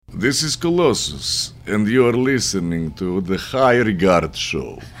This is Colossus, and you are listening to The High Regard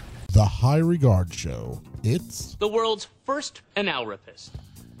Show. The High Regard Show. It's the world's first analrapist.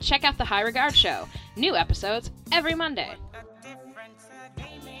 Check out The High Regard Show. New episodes every Monday.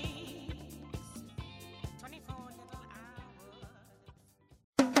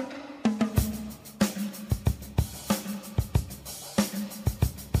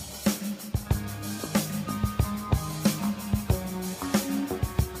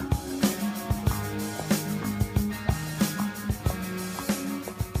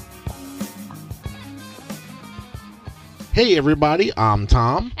 Hey everybody, I'm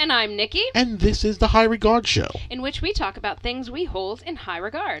Tom. And I'm Nikki. And this is the High Regard Show. In which we talk about things we hold in high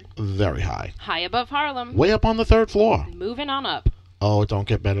regard. Very high. High above Harlem. Way up on the third floor. Moving on up. Oh, it don't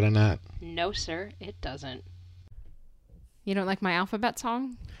get better than that. No, sir, it doesn't. You don't like my alphabet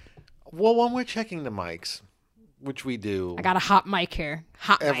song? Well, when we're checking the mics, which we do... I got a hot mic here.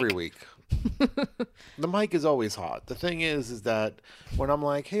 Hot every mic. week. The mic is always hot. The thing is that when I'm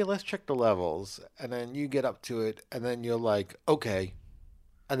like, hey, let's check the levels, and then you get up to it, and then you're like, okay,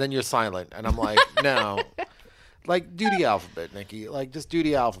 and then you're silent, and I'm like, no. Like, do the alphabet, Nikki. Like, just do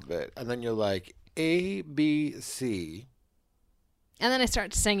the alphabet. And then you're like, A, B, C. And then I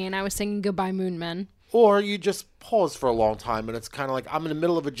start singing. I was singing Goodbye Moon Men. Or you just pause for a long time, and it's kind of like I'm in the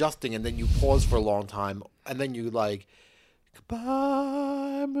middle of adjusting, and then you pause for a long time, and then you like,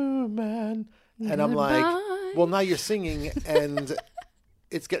 goodbye, moon man. And I'm like, well, now you're singing, and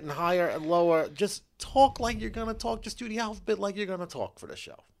it's getting higher and lower. Just talk like you're going to talk. Just do the alphabet like you're going to talk for the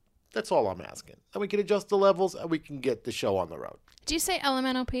show. That's all I'm asking. And we can adjust the levels, and we can get the show on the road. Do you say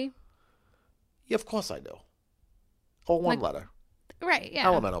LMNOP? Yeah, of course I do. Or one Like, letter. Right, yeah.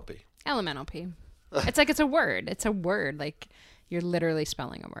 LMNOP. LMNOP. It's like it's a word. It's a word. Like you're literally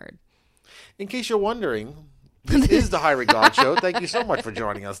spelling a word. In case you're wondering, this is the High Regard Show. Thank you so much for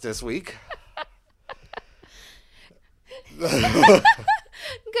joining us this week. Good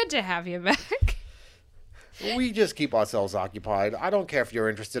to have you back. We just keep ourselves occupied. I don't care if you're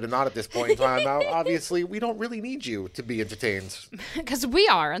interested or not at this point in time. Now, obviously, we don't really need you to be entertained. Because we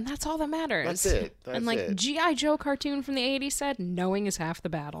are, and that's all that matters. That's it. And like G.I. Joe cartoon from the 80s said, knowing is half the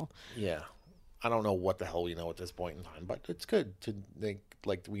battle. Yeah. I don't know what the hell we know at this point in time, but it's good to think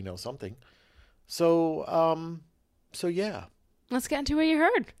like we know something. So yeah. Let's get into what you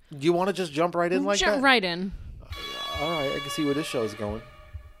heard. Do you want to just jump right in like that? Jump right in. All right, I can see where this show is going.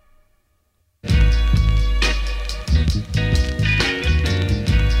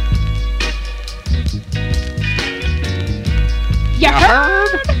 You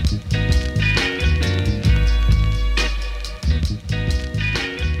heard?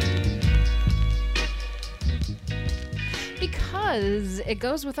 Because it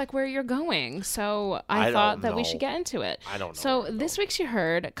goes with like where you're going. So I thought that we should get into it. I don't know. So this week's You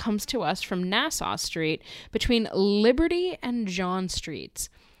Heard comes to us from Nassau Street between Liberty and John Streets.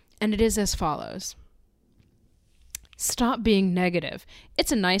 And it is as follows. Stop being negative.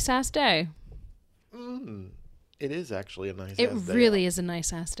 It's a nice-ass day. It is actually a nice It ass day really out. is a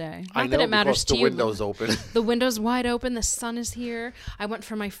nice-ass day. I Not know that it matters because to the you. window's open. The window's wide open. The sun is here. I went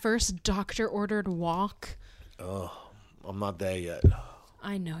for my first doctor-ordered walk. I'm not there yet.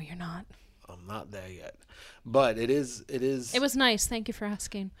 I know you're not. I'm not there yet. But it is. It was nice. Thank you for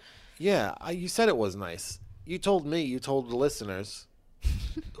asking. Yeah, you said it was nice. You told me, you told the listeners.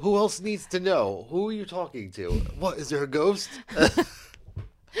 Who else needs to know? Who are you talking to? What, is there a ghost?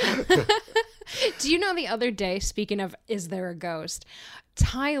 Do you know the other day, speaking of is there a ghost,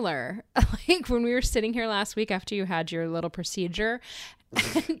 Tyler, like when we were sitting here last week after you had your little procedure,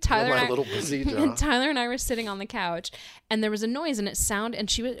 and Tyler and I were sitting on the couch and there was a noise and it sounded,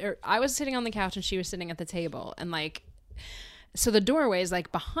 and I was sitting on the couch and she was sitting at the table, and like, so the doorway is like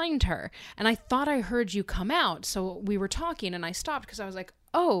behind her, and I thought I heard you come out. So we were talking and I stopped because I was like,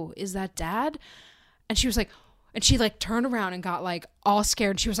 oh, is that Dad? And she was like, and she like turned around and got like all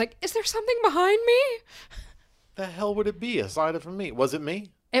scared. She was like, is there something behind me? The hell would it be aside from me? Was it me?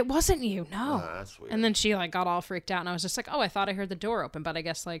 It wasn't you, no. That's weird. And then she like got all freaked out and I was just like, oh, I thought I heard the door open, but I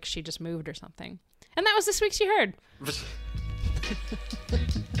guess like she just moved or something. And that was this week's You Heard.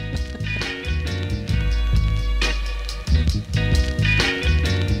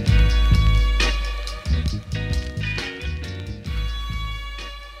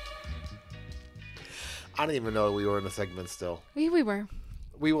 I didn't even know we were in a segment still. We were.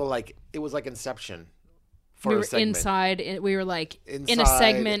 We were like, it was like Inception. We For were a segment. inside. We were like in a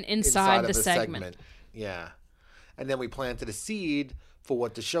segment inside the of a segment. Yeah. And then we planted a seed for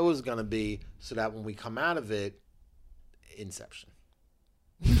what the show is going to be so that when we come out of it, Inception.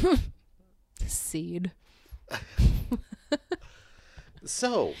 Seed.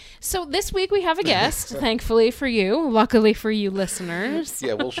 So this week we have a guest, thankfully for you, luckily for you listeners.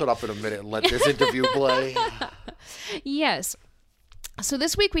 yeah, we'll shut up in a minute and let this interview play. Yes. So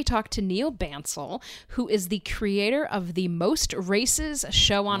this week we talked to Neil Bansal, who is the creator of the Most Races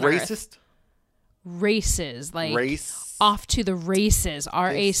show on Earth. Racist? Races, like Race? off to the races,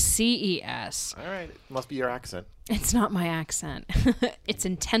 RACES. All right, it must be your accent. It's not my accent. It's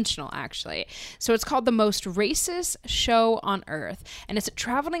intentional, actually. So it's called the Most Racist Show on Earth, and it's it's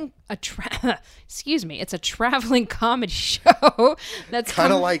a traveling comedy show. That's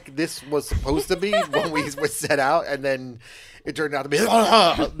kind of like this was supposed to be when we were set out, and then it turned out to be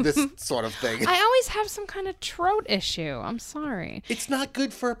this sort of thing. I always have some kind of throat issue. I'm sorry. It's not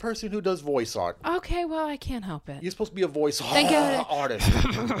good for a person who does voice art. Okay, well, I can't help it. You're supposed to be a voice artist.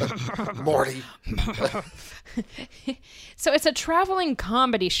 Morty. So it's a traveling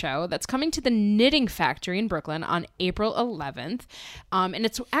comedy show that's coming to the Knitting Factory in Brooklyn on April 11th. And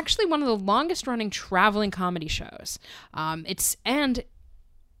it's actually one of the longest running traveling comedy shows.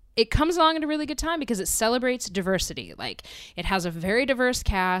 It comes along at a really good time because it celebrates diversity. Like, it has a very diverse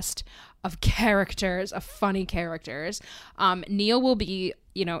cast of characters, of funny characters. Neil will be,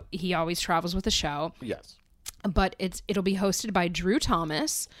 he always travels with the show. Yes. But it'll be hosted by Drew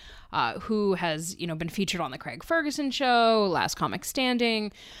Thomas, who has, been featured on the Craig Ferguson Show, Last Comic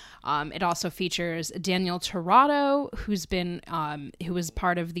Standing. It also features Daniel Torado, who was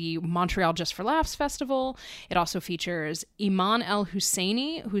part of the Montreal Just for Laughs Festival. It also features Iman El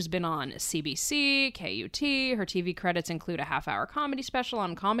Husseini, who's been on CBC, KUT. Her TV credits include a half-hour comedy special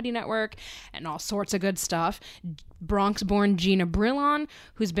on Comedy Network and all sorts of good stuff. Bronx-born Gina Brillon,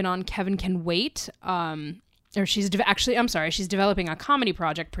 who's been on Kevin Can Wait. She's developing a comedy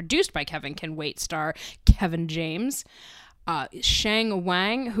project produced by Kevin Can Wait star Kevin James. Shang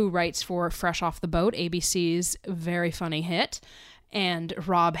Wang, who writes for Fresh Off the Boat, ABC's very funny hit, and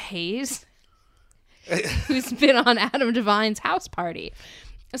Rob Hayes, who's been on Adam Devine's House Party.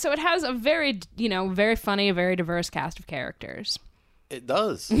 So it has a very, very funny, very diverse cast of characters. It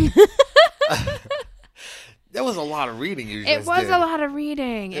does. That was a lot of reading you just did. It was a lot of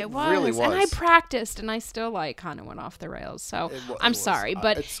reading. It was. Really was. And I practiced, and I still, kind of went off the rails. So I'm sorry,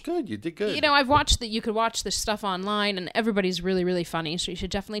 but... It's good. You did good. I've watched you could watch this stuff online, and everybody's really, really funny, so you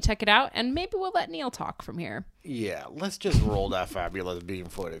should definitely check it out, and maybe we'll let Neil talk from here. Yeah, let's just roll that fabulous beam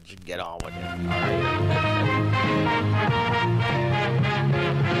footage and get on with it. All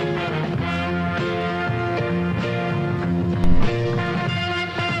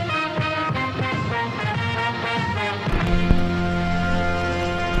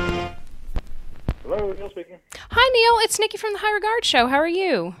Hello, Neil speaking. Hi, Neil. It's Nikki from the High Regard Show. How are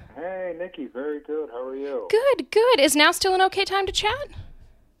you? Hey, Nikki. Very good. How are you? Good. Is now still an okay time to chat?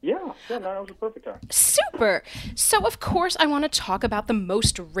 Yeah, now was a perfect time. Super. So, of course, I want to talk about the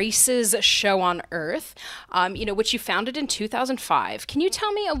Most Races show on Earth, which you founded in 2005. Can you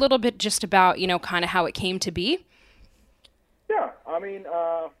tell me a little bit just about, kind of how it came to be? Yeah,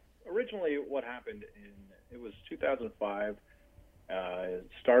 originally what happened it was 2005. It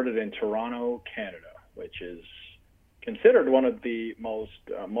started in Toronto, Canada, which is considered one of the most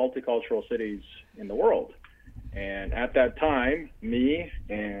multicultural cities in the world. And at that time, me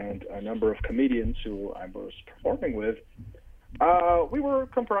and a number of comedians who I was performing with, we were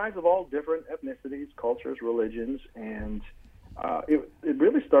comprised of all different ethnicities, cultures, religions, and it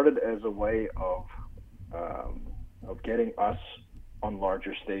really started as a way of getting us on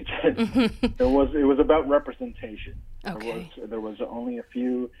larger stages. It was about representation. Okay. There was only a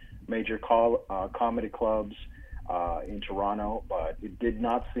few major comedy clubs in Toronto, but it did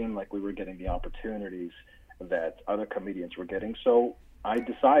not seem like we were getting the opportunities that other comedians were getting. So I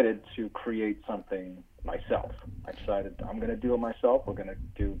decided to create something myself. I decided I'm going to do it myself. We're going to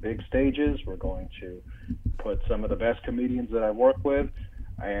do big stages. We're going to put some of the best comedians that I work with,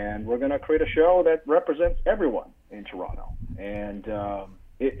 and we're going to create a show that represents everyone in Toronto. And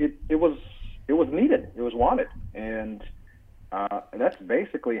it was needed. It was wanted. And that's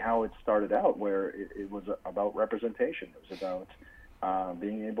basically how it started out, where it was about representation. It was about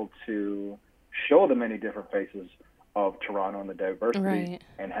being able to show the many different faces of Toronto and the diversity, right,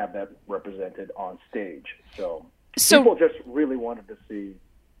 and have that represented on stage. So people just really wanted to see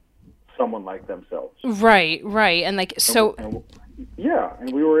someone like themselves. Right. And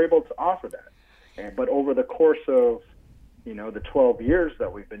and we were able to offer that. But over the course of, the 12 years that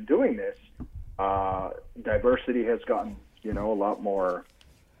we've been doing this, diversity has gotten, a lot more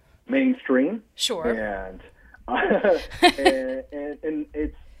mainstream. Sure. And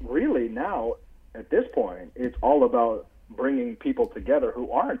it's really now, at this point, it's all about bringing people together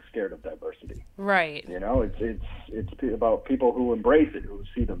who aren't scared of diversity. Right. You know, it's about people who embrace it, who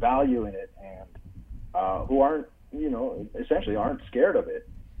see the value in it, and who aren't, you know, essentially aren't scared of it.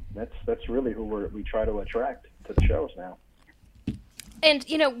 That's really who we try to attract to the shows now. And,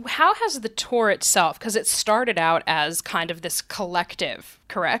 you know, how has the tour itself, because it started out as kind of this collective,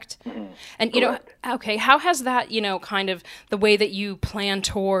 correct? Mm-hmm. And, you Correct. know, okay, how has that, you know, kind of the way that you plan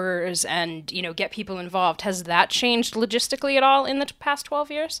tours and, you know, get people involved, has that changed logistically at all in the past 12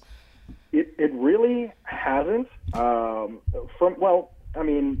 years? It really hasn't. The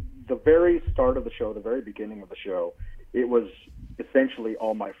very start of the show, the very beginning of the show, it was essentially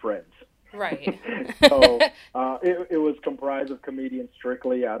all my friends. Right. So it was comprised of comedians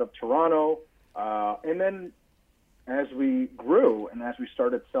strictly out of Toronto. And then as we grew and as we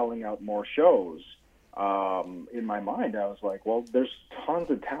started selling out more shows, in my mind, I was like, well, there's tons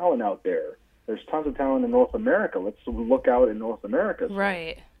of talent out there. There's tons of talent in North America. Let's look out in North America. So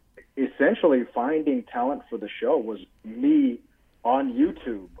right. Essentially, finding talent for the show was me on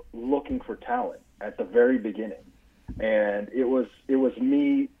YouTube looking for talent at the very beginning. And it was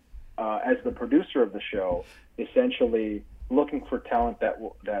me as the producer of the show, essentially looking for talent that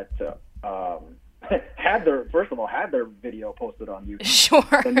had their video posted on YouTube.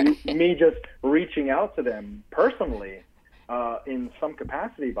 Sure. And me just reaching out to them personally in some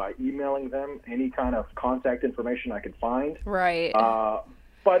capacity by emailing them any kind of contact information I could find. Right.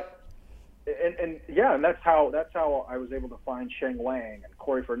 And that's how I was able to find Sheng Wang and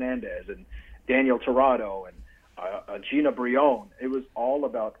Corey Fernandez and Daniel Torado and Gina Brion. It was all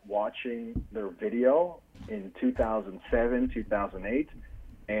about watching their video in 2007, 2008,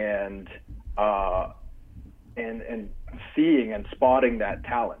 and seeing and spotting that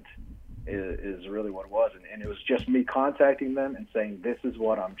talent is really what it was. And it was just me contacting them and saying, this is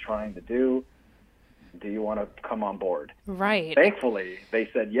what I'm trying to do. Do you want to come on board? Right. Thankfully, they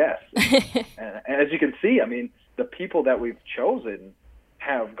said yes. And as you can see, I mean, the people that we've chosen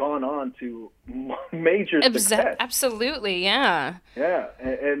have gone on to major success. Absolutely, yeah. Yeah,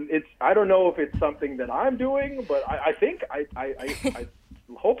 and I don't know if it's something that I'm doing, but I think I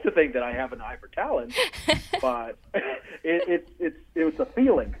hope to think that I have an eye for talent, but it's a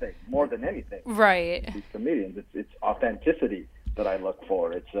feeling thing more than anything. Right. These comedians, it's authenticity that I look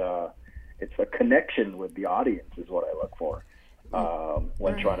for. It's a connection with the audience is what I look for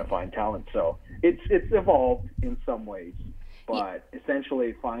when trying to find talent. So it's evolved in some ways. But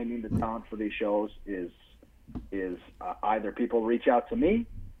essentially, finding the talent for these shows is either people reach out to me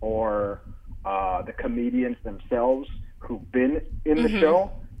or the comedians themselves who've been in the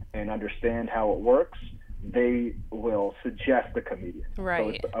show and understand how it works. They will suggest the comedian.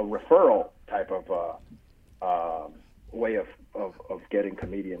 Right. So it's a referral type of way of getting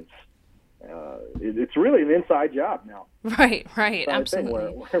comedians. It's really an inside job now. Right.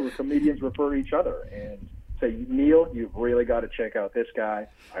 Absolutely. Where comedians refer each other and say, Neil, you've really got to check out this guy.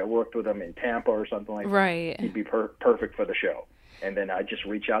 I worked with him in Tampa or something like that. Right. He'd be perfect for the show. And then I just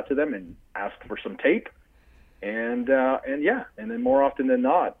reach out to them and ask for some tape. And then more often than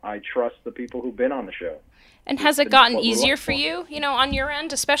not, I trust the people who've been on the show. And has it gotten easier for you, you know, on your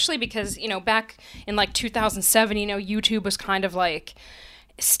end, especially because, you know, back in like 2007, you know, YouTube was kind of like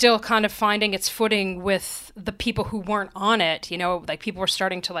still kind of finding its footing with the people who weren't on it, you know, like people were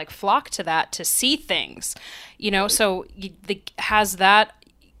starting to like flock to that to see things, you know, so has that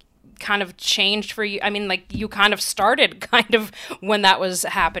kind of changed for you? I mean, like you kind of started kind of when that was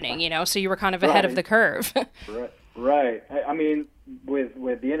happening, you know, so you were kind of ahead of the curve. Right. I mean, with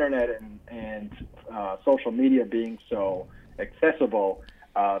the internet and social media being so accessible,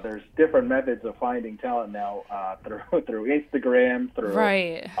 there's different methods of finding talent now through Instagram, through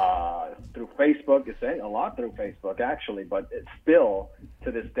Facebook. It's a lot through Facebook actually, but it's still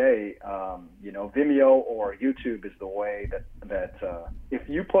to this day, Vimeo or YouTube is the way that if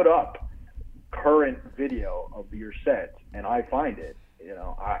you put up current video of your set and I find it, you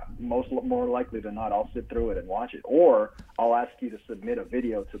know, more likely than not, I'll sit through it and watch it, or I'll ask you to submit a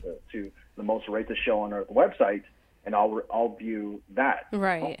video to the Most Rated Show on Earth website. And I'll view that.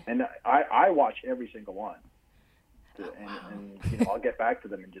 Right. And I watch every single one. And you know, I'll get back to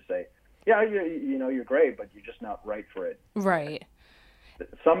them and just say, yeah, you're great, but you're just not right for it. Right.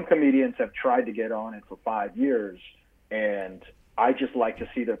 Some comedians have tried to get on it for 5 years, and I just like to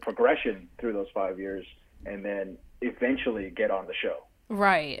see the progression through those 5 years and then eventually get on the show.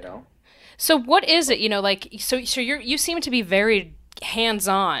 Right. You know? So what is it, you know, like, so you seem to be very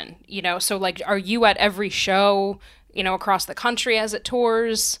hands-on, you know, so like are you at every show, you know, across the country as it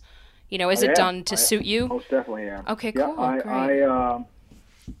tours, you know, is it done to suit you? Most definitely am. Okay, cool. Yeah, great.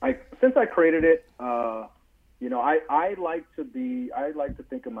 I since I created it I like to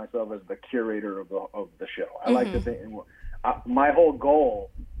think of myself as the curator of the show. I like to think my whole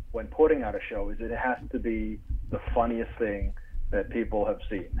goal when putting out a show is it has to be the funniest thing that people have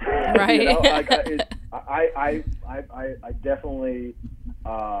seen. Right. I definitely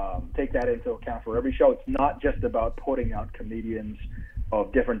take that into account for every show. It's not just about putting out comedians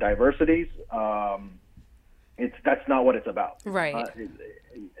of different diversities. That's not what it's about. Right.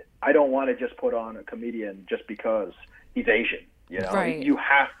 I don't want to just put on a comedian just because he's Asian. Right. You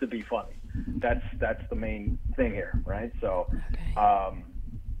have to be funny. That's the main thing here, right? So,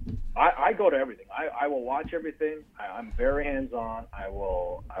 I go to everything. I will watch everything. I'm very hands-on. I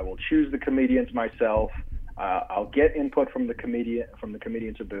will choose the comedians myself. I'll get input from the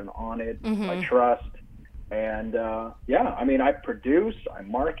comedians who've been on it. I trust, and I produce, I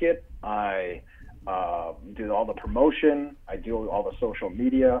market, I do all the promotion, I do all the social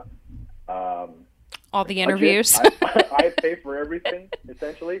media. All the interviews. I pay for everything,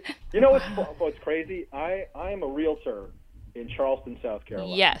 essentially. You know what's crazy? I am a realtor in Charleston, South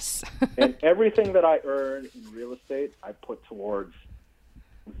Carolina. Yes. And everything that I earn in real estate, I put towards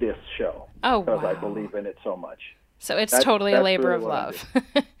this show. Oh, because wow. I believe in it so much. So it's totally a labor really of love.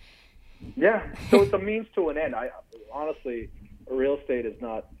 Yeah. So it's a means to an end. Honestly, real estate is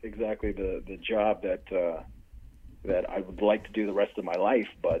not exactly the job that I would like to do the rest of my life,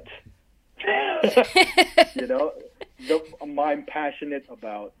 but I'm passionate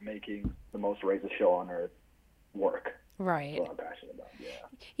about making the most racist show on earth work. Right. That's what I'm passionate about.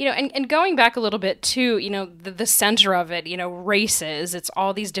 Yeah. And going back a little bit too, the center of it, races, it's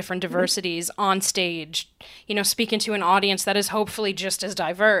all these different diversities on stage, speaking to an audience that is hopefully just as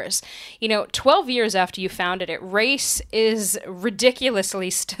diverse. 12 years after you founded it, race is ridiculously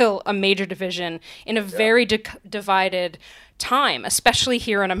still a major division in a very divided time, especially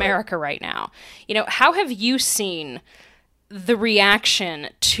here in America right now. How have you seen the reaction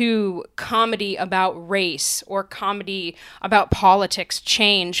to comedy about race or comedy about politics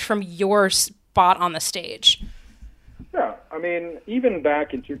change from your spot on the stage? Yeah, I mean, even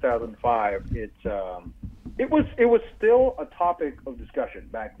back in 2005, it was still a topic of discussion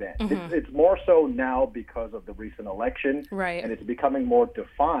back then. It's more so now because of the recent election, right? And it's becoming more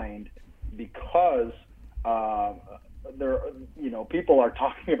defined because people are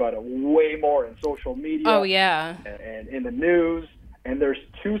talking about it way more in social media. Oh yeah, and in the news. And there's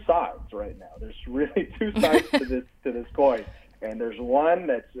two sides right now. There's really two sides to this coin. And there's one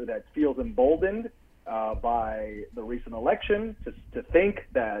that feels emboldened by the recent election to think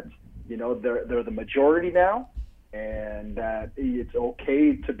that they're the majority now, and that it's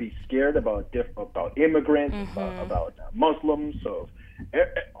okay to be scared about immigrants, about Muslims, so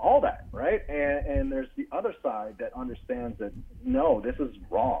all that, right? And there's the other side that understands that no, this is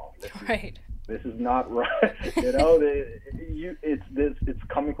wrong. This is not right. It's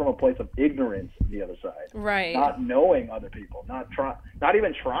coming from a place of ignorance. The other side, right? Not knowing other people, not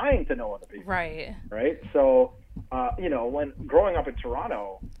even trying to know other people, right? Right. So, when growing up in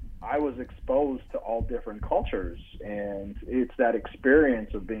Toronto, I was exposed to all different cultures, and it's that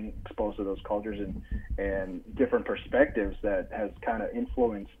experience of being exposed to those cultures and different perspectives that has kind of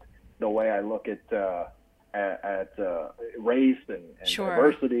influenced the way I look at race and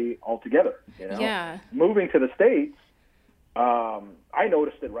diversity altogether. Yeah. Moving to the States, I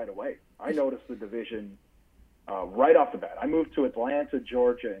noticed it right away. I noticed the division right off the bat. I moved to Atlanta,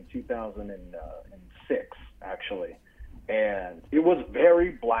 Georgia in 2006, actually. And it was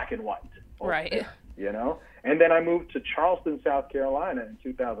very black and white. Right. There, And then I moved to Charleston, South Carolina in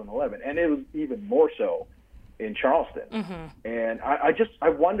 2011. And it was even more so in Charleston. And I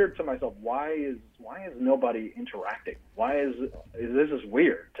wondered to myself, why is nobody interacting? Why is this is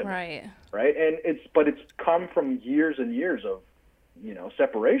weird to me? Right. And it's come from years and years of,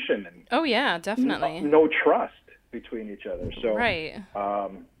 separation and oh yeah, definitely. No trust between each other. So right.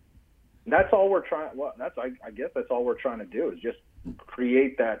 That's all we're trying. Well, I guess that's all we're trying to do is just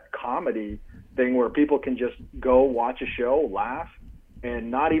create that comedy thing where people can just go watch a show, laugh,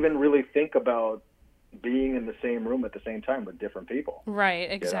 and not even really think about being in the same room at the same time with different people. Right.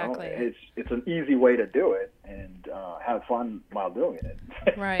 Exactly. It's an easy way to do it and have fun while doing it.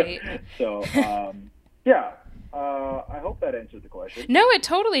 Right. So yeah. I hope that answered the question. No, it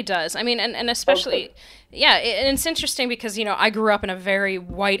totally does. I mean, and especially, yeah, and it's interesting because, I grew up in a very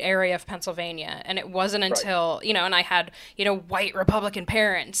white area of Pennsylvania, and it wasn't until, and I had, white Republican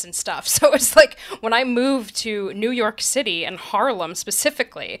parents and stuff. So it's like when I moved to New York City and Harlem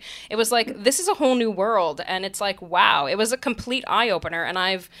specifically, it was like, this is a whole new world. And it's like, wow, it was a complete eye-opener, and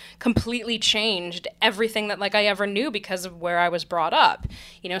I've completely changed everything that I ever knew because of where I was brought up.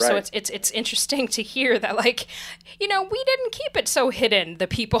 So it's interesting to hear that we didn't keep it so hidden, the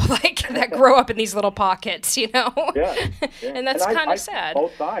people that grow up in these little pockets, Yeah. And that's kind of sad.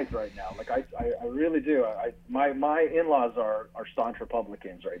 Both sides right now. I really do. My in-laws are staunch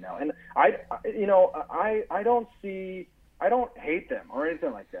Republicans right now, and I don't hate them or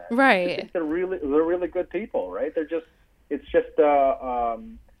anything like that. Right. I think they're really good people, right?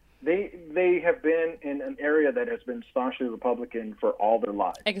 They have been in an area that has been staunchly Republican for all their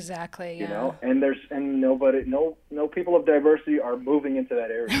lives. Exactly. Yeah. No people of diversity are moving into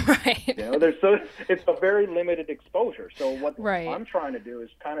that area. Right. It's a very limited exposure. So what Right. I'm trying to do is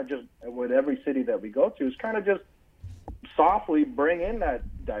kind of just with every city that we go to is kind of just softly bring in that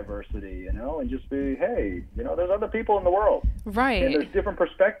diversity, and just be, hey, there's other people in the world. Right. And there's different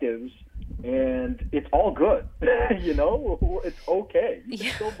perspectives. And it's all good, It's okay. You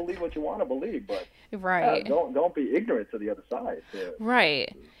can still believe what you want to believe, but right. Don't be ignorant to the other side.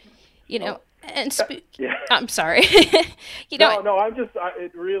 Right. And yeah. I'm sorry. No. I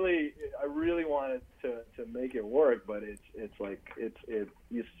really wanted to make it work, but it's like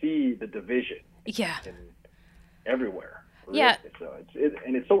you see the division. Yeah. Everywhere. Right? Yeah. So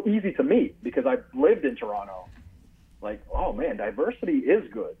it's so easy to meet because I've lived in Toronto. Like, oh man, diversity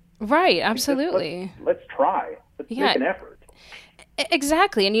is good. Right, absolutely. Let's try. Let's make an effort.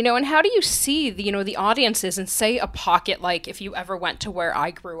 Exactly. And, and how do you see, the audiences in, say, a pocket like if you ever went to where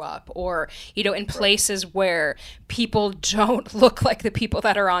I grew up or, in places where people don't look like the people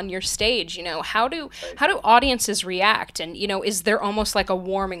that are on your stage, how do audiences react? And, is there almost like a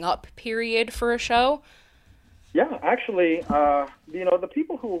warming up period for a show? Yeah, actually, the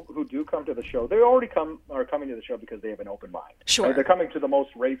people who do come to the show, they already are coming to the show because they have an open mind. Sure. Right? They're coming to the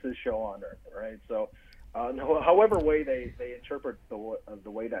most racist show on earth, right? So, however way they interpret the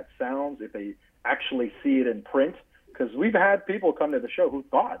way that sounds, if they actually see it in print, because we've had people come to the show who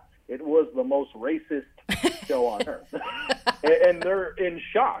thought it was the most racist show on earth, and they're in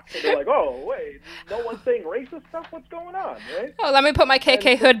shock. They're like, "Oh, wait, no one's saying racist stuff. What's going on?" Right? Oh, let me put my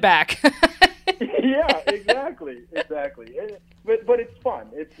KK hood back. Yeah, exactly. But it's fun.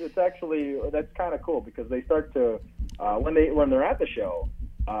 It's actually, that's kind of cool because they start to when they're at the show,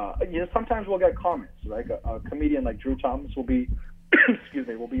 sometimes we'll get comments like a comedian like Drew Thomas will be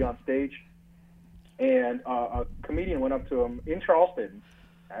will be on stage, and a comedian went up to him in Charleston,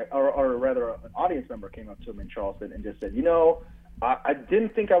 or rather an audience member came up to him in Charleston and just said, I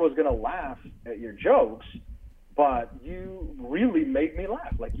didn't think I was gonna laugh at your jokes, but you really made me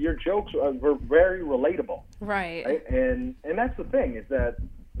laugh. Like, your jokes were very relatable. Right. And that's the thing, is that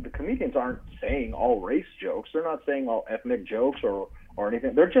the comedians aren't saying all race jokes. They're not saying all ethnic jokes or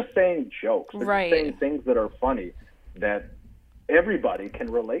anything. They're just saying jokes. They're right. just saying things that are funny that everybody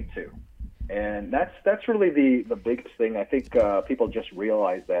can relate to. And that's really the biggest thing. I think people just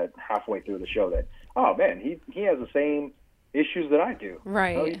realize that halfway through the show that, oh man, he has the same issues that I do.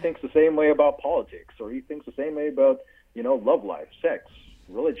 Right. He thinks the same way about politics, or he thinks the same way about, love life, sex,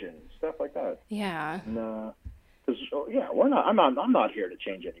 religion, stuff like that. Yeah. And I'm not here to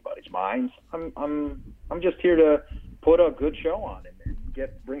change anybody's minds. I'm just here to put a good show on and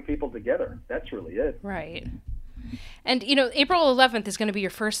bring people together. That's really it. Right. And, April 11th is going to be your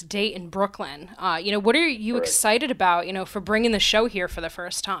first date in Brooklyn. What are you excited about, for bringing the show here for the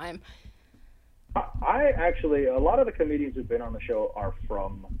first time? I actually, a lot of the comedians who've been on the show are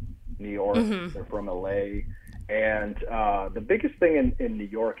from New York. Mm-hmm. They're from LA. And the biggest thing in New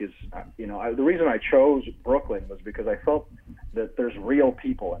York is, the reason I chose Brooklyn was because I felt that there's real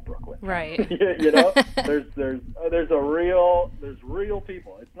people in Brooklyn. Right. There's real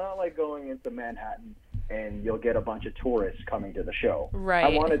people. It's not like going into Manhattan and you'll get a bunch of tourists coming to the show. Right. I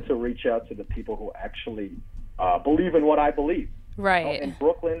wanted to reach out to the people who actually believe in what I believe. Right. And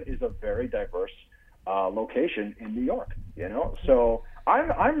Brooklyn is a very diverse location in New York, So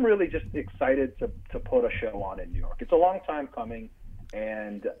I'm really just excited to put a show on in New York. It's a long time coming,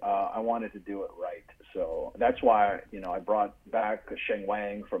 and I wanted to do it right. So that's why, I brought back Sheng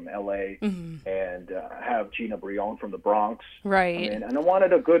Wang from LA mm-hmm. and have Gina Brion from the Bronx. Right. And I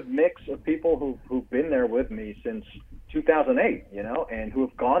wanted a good mix of people who've been there with me since 2008, and who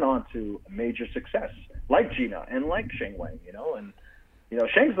have gone on to major success, like Gina and like Sheng Wang, and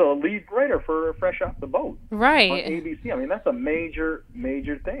Sheng's the lead writer for Fresh Off the Boat on Right. ABC. I mean, that's a major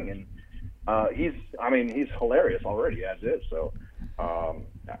thing, and he's hilarious already as is. So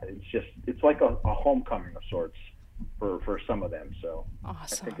it's like a homecoming of sorts for some of them. So I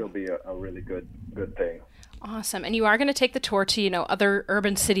Awesome. think it'll be a really good thing. Awesome. And you are going to take the tour to, other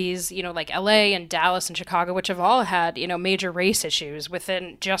urban cities, like LA and Dallas and Chicago, which have all had, major race issues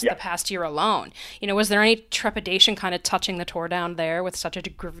within just the past year alone. Was there any trepidation kind of touching the tour down there with such a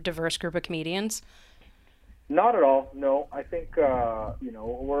diverse group of comedians? Not at all. No, I think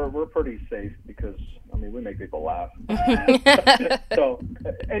we're pretty safe because we make people laugh. So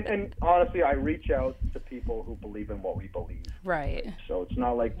and honestly, I reach out to people who believe in what we believe. Right. So it's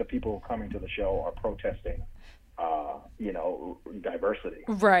not like the people coming to the show are protesting, diversity.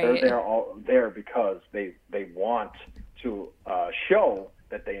 Right. They're all there because they want to show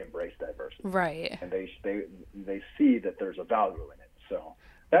that they embrace diversity. Right. And they see that there's a value in it. So.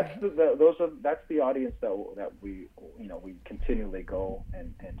 That's that's the audience that we continually go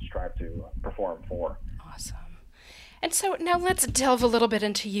and strive to perform for. Awesome. And so now let's delve a little bit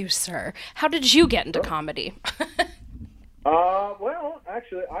into you, sir. How did you get into comedy? Well,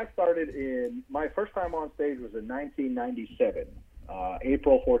 actually, I started my first time on stage was in 1997,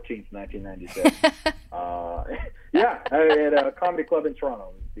 April 14th, 1997. At a comedy club in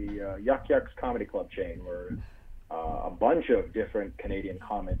Toronto, the Yuck Yucks Comedy Club chain, where a bunch of different Canadian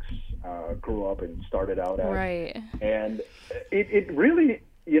comics grew up and started out at. Right. And it really,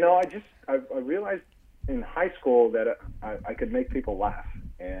 I realized in high school that I could make people laugh,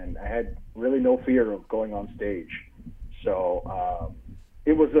 and I had really no fear of going on stage. So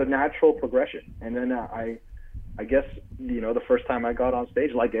it was a natural progression. And then I guess, the first time I got on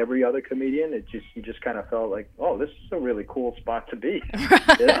stage, like every other comedian, you just kind of felt like, oh, this is a really cool spot to be.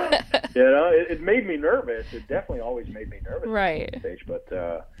 It made me nervous. It definitely always made me nervous Right. on stage, but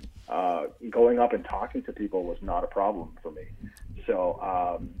going up and talking to people was not a problem for me. So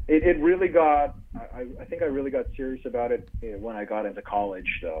it really got, I think I really got serious about it when I got into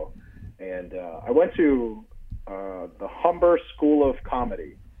college, though. And I went to the Humber School of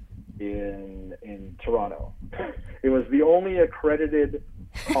Comedy in Toronto. It was the only accredited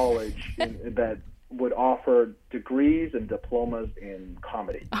college that would offer degrees and diplomas in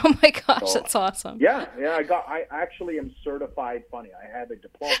comedy. Oh my gosh, So, that's awesome. Yeah, I actually am certified funny. I have a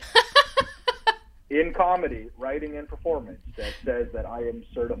diploma in comedy, writing and performance that says that I am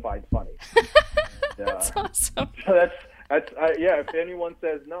certified funny. And, That's awesome. so that's if anyone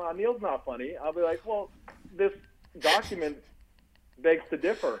says, no, Neil's not funny, I'll be like, well, this document begs to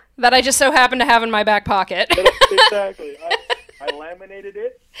differ. That I just so happen to have in my back pocket. Exactly. I laminated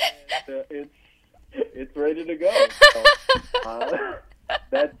it, and it's ready to go. So,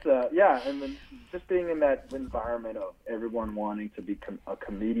 and then just being in that environment of everyone wanting to be a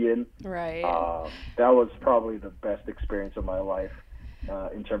comedian, Right. that was probably the best experience of my life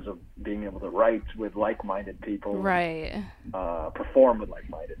in terms of being able to write with like-minded people, Right. perform with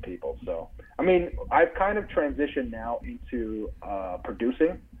like-minded people. So, I've kind of transitioned now into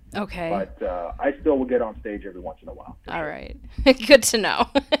producing. Okay. But I still will get on stage every once in a while. All right. Good to know.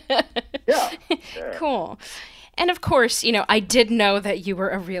 Yeah. Cool. And of course, I did know that you were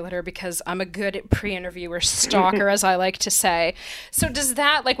a realtor because I'm a good pre-interviewer stalker, as I like to say. So does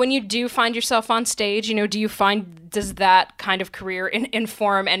that, when you do find yourself on stage, does that kind of career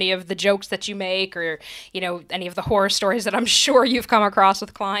inform any of the jokes that you make or, any of the horror stories that I'm sure you've come across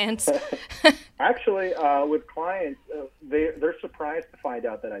with clients? Actually, with clients, they're surprised to find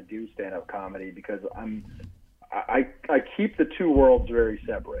out that I do stand-up comedy because I keep the two worlds very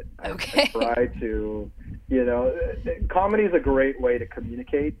separate. Okay. I try to, comedy is a great way to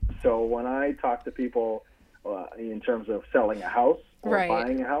communicate. So when I talk to people in terms of selling a house or Right.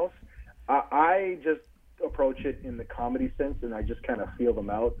 buying a house, I just approach it in the comedy sense, and I just kind of feel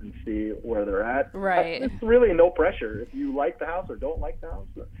them out and see where they're at. Right. It's really no pressure. If you like the house or don't like the house,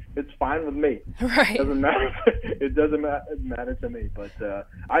 it's fine with me. Right. It doesn't matter. It doesn't matter to me. But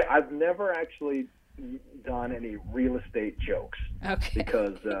I've never actually done any real estate jokes. Okay.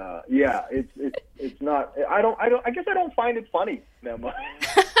 Because it's not. I guess I don't find it funny that much.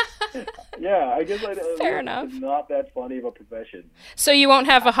 Yeah, I guess Fair enough. It's not that funny of a profession. So you won't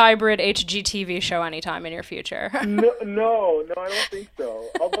have a hybrid HGTV show anytime in your future? No, I don't think so.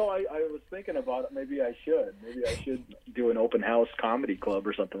 Although I was thinking about it, maybe I should. Maybe I should do an open house comedy club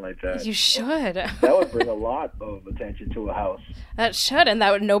or something like that. You should. That would bring a lot of attention to a house. That should, and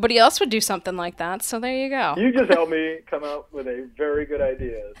nobody else would do something like that, so there you go. You just helped me come out with a very good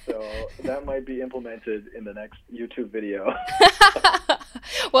idea, so that might be implemented in the next YouTube video.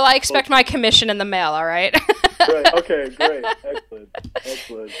 Well, I expect my commission in the mail, all right? Right. Okay, great.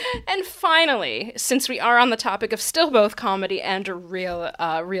 Excellent. And finally, since we are on the topic of still both comedy and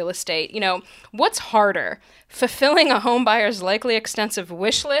real estate, what's harder, fulfilling a home buyer's likely extensive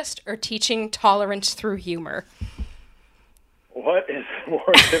wish list or teaching tolerance through humor? What is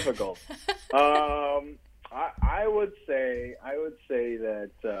more difficult? I would say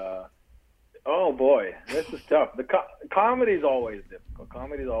that. Oh boy, this is tough. The comedy is always difficult.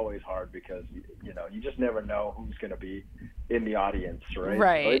 Comedy is always hard because you just never know who's going to be in the audience, right?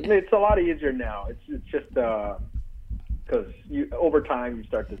 Right. It's a lot easier now. It's just because over time you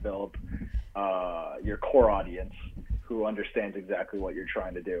start to develop your core audience who understands exactly what you're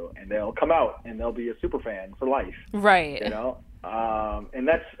trying to do, and they'll come out and they'll be a super fan for life. Right. And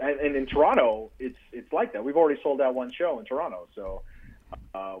in Toronto, it's like that. We've already sold out one show in Toronto, so.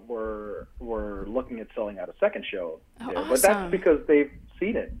 We're looking at selling out a second show there. Awesome. But that's because they've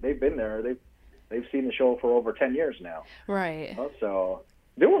seen it. They've been there. They've seen the show for over 10 years now. Right. So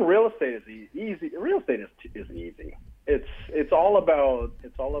doing real estate is easy. Real estate is easy. It's all about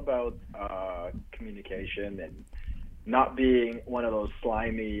communication and not being one of those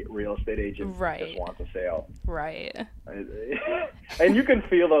slimy real estate agents right. that just wants a sale. Right. And you can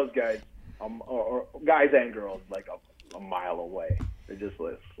feel those guys, or guys and girls, like a mile away. They're just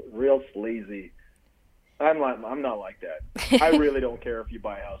real sleazy. I'm not like that. I really don't care if you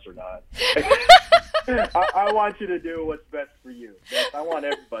buy a house or not. I want you to do what's best for you. I want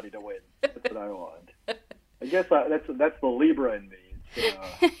everybody to win. That's what I want. I guess that's the Libra in me.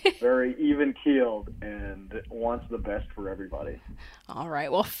 It's very even-keeled and wants the best for everybody. All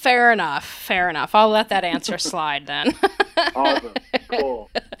right. Well, fair enough. I'll let that answer slide then. Awesome. Cool.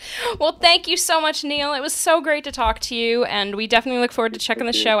 Well, thank you so much, Neil. It was so great to talk to you, and we definitely look forward to checking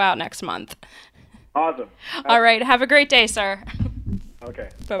the show out next month. Awesome. All right. Have a great day, sir. Okay.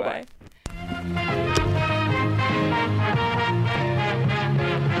 Bye-bye.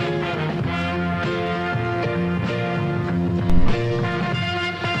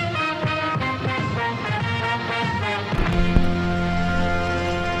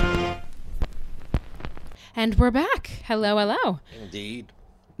 And we're back. Hello. Indeed.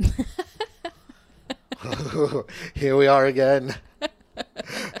 Here we are again.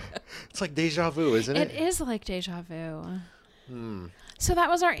 It's like deja vu, isn't it? It is like deja vu. So that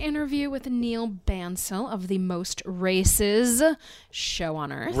was our interview with Neil Bansal of the Most Races show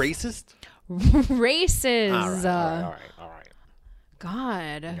on Earth. Racist? Races. All right.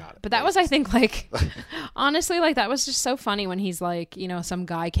 God. But that was, I think, honestly, that was just so funny when he's some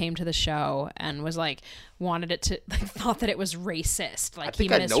guy came to the show and was wanted it to, thought that it was racist. I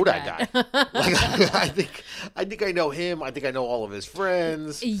think I know that guy. I think I know him. I think I know all of his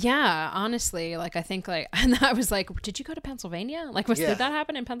friends. Yeah, honestly, I think, and I was did you go to Pennsylvania? Did that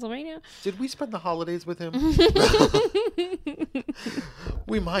happen in Pennsylvania? Did we spend the holidays with him?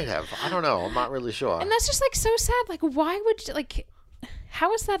 We might have. I don't know. I'm not really sure. And that's just, so sad. Why would,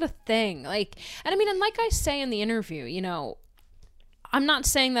 how is that a thing? And I mean, and like I say in the interview, I'm not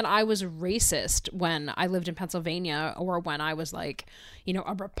saying that I was racist when I lived in Pennsylvania or when I was a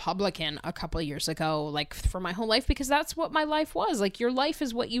Republican a couple of years ago, for my whole life, because that's what my life was. Your life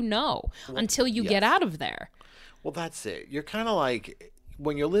is what you know until you get out of there. Well, that's it. You're kind of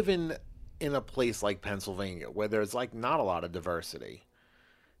when you're living in a place like Pennsylvania where there's not a lot of diversity,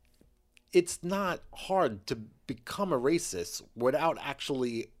 it's not hard to become a racist without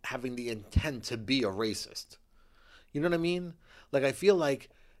actually having the intent to be a racist. You know what I mean? I feel like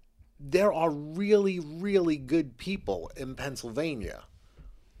there are really, really good people in Pennsylvania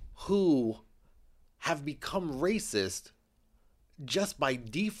who have become racist just by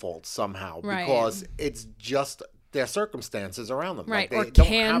default somehow, right. Because it's just their circumstances around them. Right. They or don't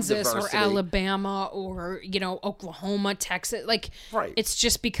Kansas have or diversity. Alabama or, Oklahoma, Texas. Right. It's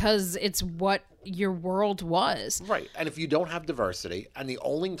just because it's what your world was. Right. And if you don't have diversity, and the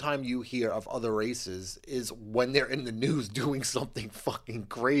only time you hear of other races is when they're in the news doing something fucking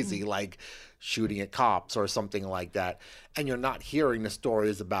crazy, like shooting at cops or something like that, and you're not hearing the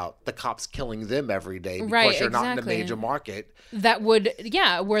stories about the cops killing them every day because right, you're not in a exactly. major market. That would,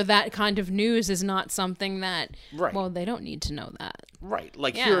 where that kind of news is not something that, right. Well, they don't need to know that. Right.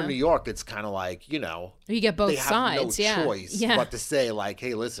 Here in New York, it's kind of you get both they have sides, no choice but to say,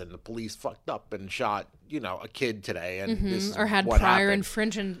 hey, listen, the police fucked up and shot, a kid today, and this is or had what prior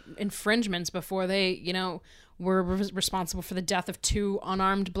happened. infringements before they, were responsible for the death of 2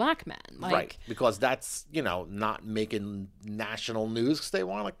 unarmed black men. Right, because that's, not making national news because they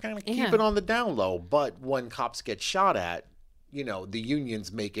want to kind of keep it on the down low. But when cops get shot at, the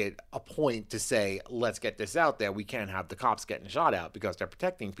unions make it a point to say, let's get this out there. We can't have the cops getting shot at because they're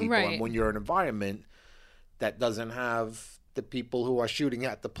protecting people. Right. And when you're in an environment that doesn't have the people who are shooting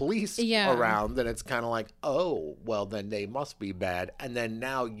at the police Yeah. around, then it's kind of like, oh, well, then they must be bad. And then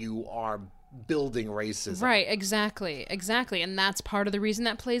now you are building racism. Right, exactly. And that's part of the reason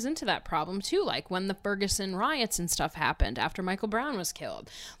that plays into that problem too. Like when the Ferguson riots and stuff happened after Michael Brown was killed,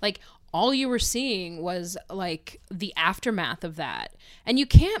 like all you were seeing was like the aftermath of that. And you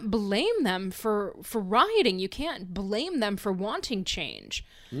can't blame them for rioting. You can't blame them for wanting change.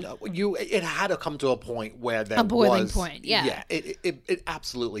 No, it had to come to a point where there A boiling was, point, yeah. Yeah, it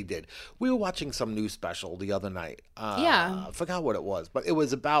absolutely did. We were watching some news special the other night. Yeah. I forgot what it was, but it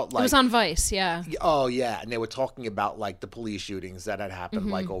was about like... It was on Vice, yeah. Oh, yeah, and they were talking about like the police shootings that had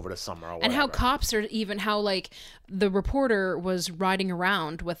happened like over the summer or whatever. And how cops are even, how like the reporter was riding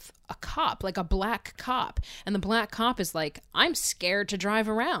around with a cop, like a black cop. And the black cop is like, I'm scared to drive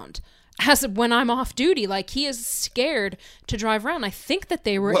around. As when I'm off duty, like he is scared to drive around. I think that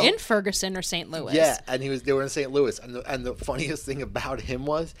they were in Ferguson or St. Louis. Yeah, and they were in St. Louis. And the funniest thing about him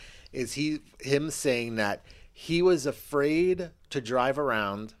is him saying that he was afraid to drive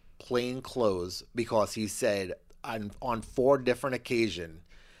around plain clothes because he said on 4 different occasions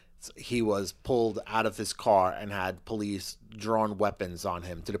he was pulled out of his car and had police drawn weapons on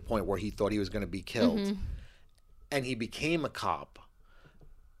him to the point where he thought he was going to be killed. And he became a cop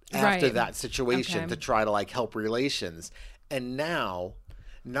after that situation to try to like help relations. And now,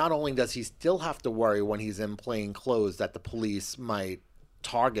 not only does he still have to worry when he's in plain clothes that the police might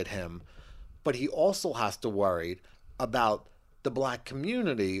target him, but he also has to worry about the black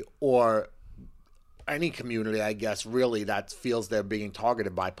community or any community, I guess, really that feels they're being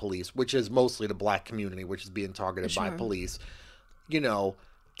targeted by police, which is mostly the black community, which is being targeted by police,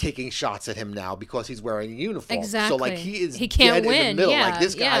 taking shots at him now because he's wearing a uniform. Exactly. So like he can't dead win. in the middle. Yeah, Like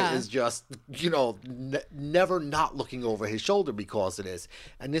this guy is just, never not looking over his shoulder because of this.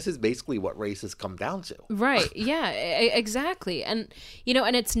 And this is basically what race has come down to. Right. Yeah, exactly. And,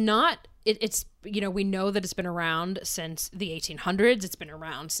 and it's not, it's, we know that it's been around since the 1800s. It's been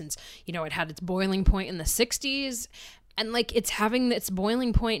around since, it had its boiling point in the 60s. And like, it's having its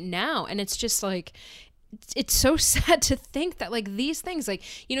boiling point now. And it's just like, it's so sad to think that like these things, like,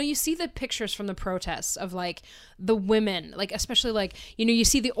 you see the pictures from the protests of like the women, like especially like, you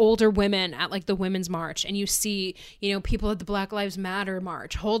see the older women at like the Women's March, and you see, people at the Black Lives Matter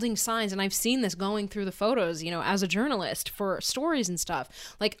march holding signs. And I've seen this going through the photos, as a journalist for stories and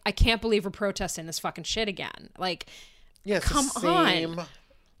stuff. Like, I can't believe we're protesting this fucking shit again. Like, yes, come the same on.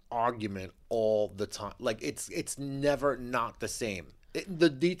 Argument all the time. Like it's never not the same. The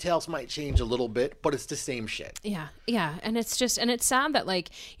details might change a little bit, but it's the same shit. Yeah. And it's just, and it's sad that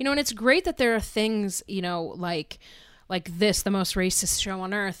like, and it's great that there are things, like this, the most racist show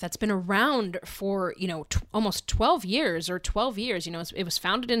on earth, that's been around for, almost 12 years or 12 years. It was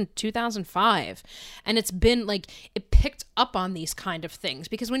founded in 2005, and it's been like, it picked up on these kind of things,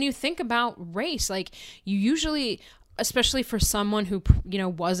 because when you think about race, like you usually, especially for someone who,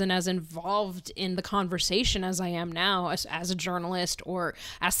 wasn't as involved in the conversation as I am now as a journalist or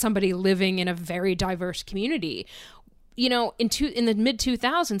as somebody living in a very diverse community, in the mid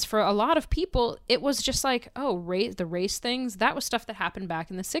 2000s, for a lot of people, it was just like, oh, the race things, that was stuff that happened back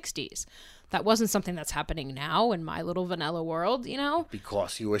in the 60s. That wasn't something that's happening now in my little vanilla world,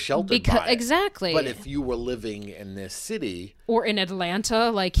 Because you were sheltered by it. Exactly. But if you were living in this city... Or in Atlanta,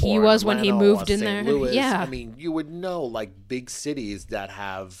 like he was when he moved in there. Louis, yeah. I mean, you would know, like, big cities that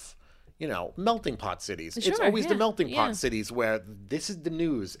have, melting pot cities. Sure, it's always the yeah, melting pot cities where this is the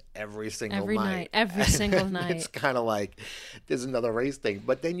news every single night. Every single night. It's kind of like there's another race thing.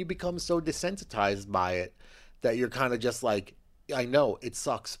 But then you become so desensitized by it that you're kind of just like, I know it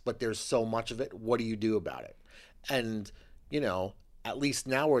sucks, but there's so much of it. What do you do about it? And, at least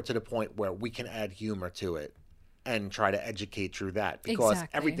now we're to the point where we can add humor to it and try to educate through that, because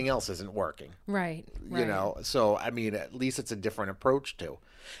everything else isn't working. Right. So, I mean, at least it's a different approach too.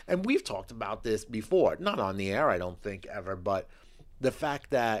 And we've talked about this before, not on the air, I don't think ever, but the fact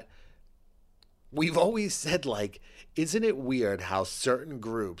that we've always said, like, isn't it weird how certain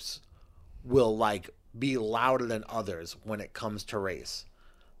groups will like be louder than others when it comes to race,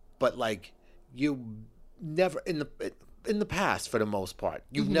 but like you never in the past, for the most part,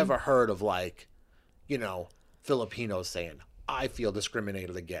 you've never heard of like, Filipinos saying I feel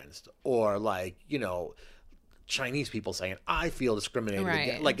discriminated against, or like, Chinese people saying I feel discriminated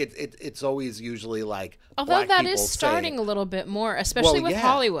against. Like it's always usually like, although that is starting a little bit more, especially with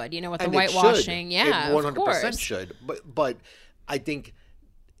Hollywood, with the whitewashing. Yeah, it 100% of course. should. But I think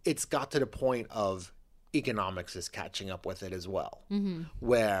it's got to the point of economics is catching up with it as well,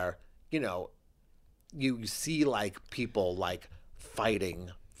 where you see like people like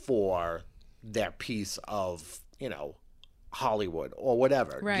fighting for their piece of, Hollywood or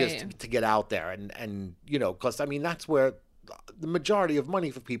whatever, just to get out there and because I mean that's where the majority of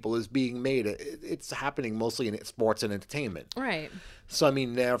money for people is being made. It's happening mostly in sports and entertainment, Right. So I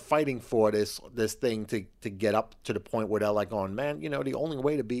mean they're fighting for this thing to get up to the point where they're like, "Oh man, the only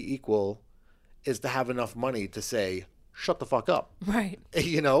way to be equal is to have enough money to say shut the fuck up." Right.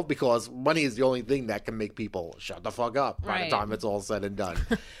 Because money is the only thing that can make people shut the fuck up by the time it's all said and done.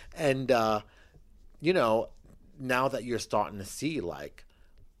 And now that you're starting to see, like,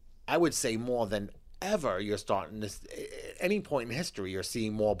 I would say more than ever, you're starting to, at any point in history, you're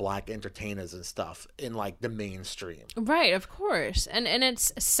seeing more black entertainers and stuff in, like, the mainstream. Right, of course. And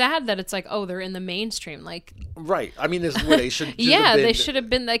it's sad that it's like, oh, they're in the mainstream. Like, right. I mean, this is where they should they should have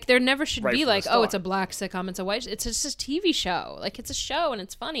been, like, there never should right be, from like, the oh, it's a start. black sitcom, it's a white, it's just a TV show. Like, it's a show and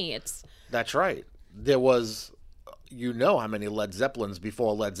it's funny. That's right. There was, how many Led Zeppelins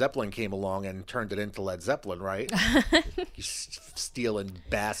before Led Zeppelin came along and turned it into Led Zeppelin, right? You stealing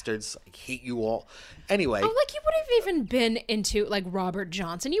bastards. I hate you all. Anyway. Oh, like, you would have even been into, like, Robert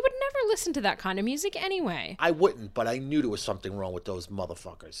Johnson. You would never listen to that kind of music anyway. I wouldn't, but I knew there was something wrong with those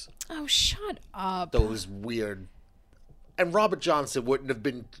motherfuckers. Oh, shut up. Those weird... And Robert Johnson wouldn't have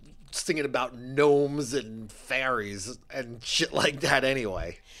been singing about gnomes and fairies and shit like that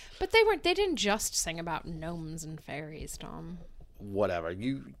anyway. But they didn't just sing about gnomes and fairies, Tom. Whatever.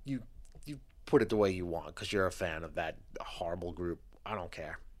 You put it the way you want because you're a fan of that horrible group. I don't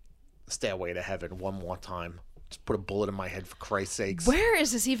care. Stairway to Heaven one more time. Just put a bullet in my head for Christ's sakes. Where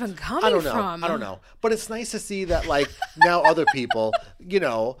is this even coming I don't know. from? I don't know. But it's nice to see that, like, now other people,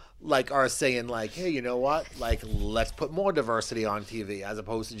 like, are saying, like, hey, you know what? Like, let's put more diversity on TV as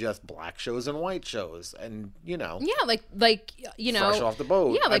opposed to just black shows and white shows. And, Yeah, like fresh off the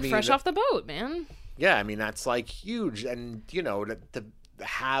boat. Yeah, like, I mean, fresh off the boat, man. Yeah, I mean, that's, like, huge. And, to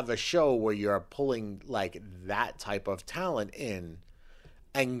have a show where you're pulling, like, that type of talent in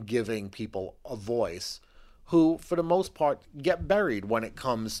and giving people a voice who, for the most part, get buried when it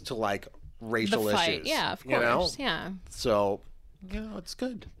comes to, like, racial The fight. issues. Yeah, of course. Yeah. So, it's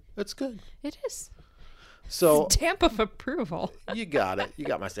good. It's good. It is. So, Stamp of approval. you got it. You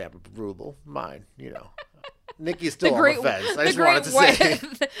got my stamp of approval. Mine, Nikki's still on the fence. I just wanted to say.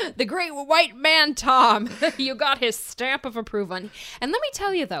 The great white man, Tom. You got his stamp of approval. And let me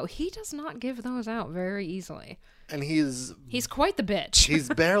tell you, though, he does not give those out very easily. And he's quite the bitch. He's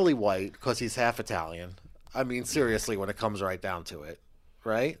barely white because he's half Italian. I mean, seriously, when it comes right down to it,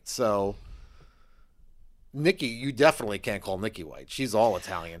 right? So, Nikki, you definitely can't call Nikki white. She's all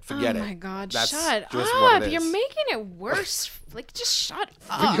Italian. Forget it. Oh my God! That's shut just what up! it is. You're making it worse. Like, just shut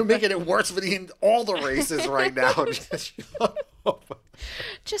up. You're making it worse for all the races right now. Just shut up.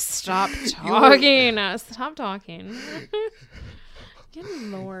 Just stop talking. Stop talking. Good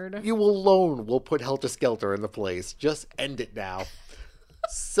Lord. You alone will put Helter Skelter in the place. Just end it now.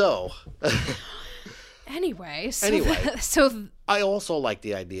 So. Anyway. So I also like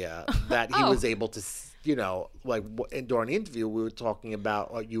the idea that he was able to, like during the interview, we were talking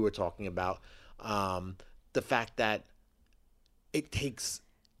about, or you were talking about, the fact that it takes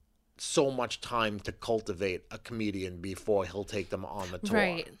so much time to cultivate a comedian before he'll take them on the tour.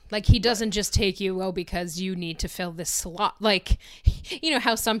 Right. Like, he doesn't just take you, because you need to fill this slot. Like,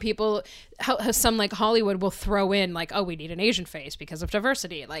 how some people, how some, like, Hollywood will throw in, like, oh, we need an Asian face because of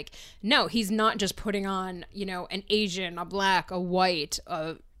diversity. Like, no, he's not just putting on, an Asian, a black, a white,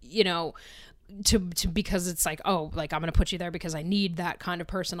 to because it's like, oh, like, I'm going to put you there because I need that kind of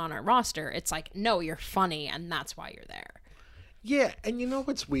person on our roster. It's like, no, you're funny, and that's why you're there. Yeah, and you know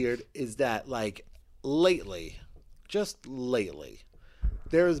what's weird is that, like, just lately,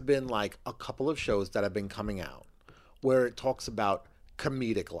 there's been, like, a couple of shows that have been coming out where it talks about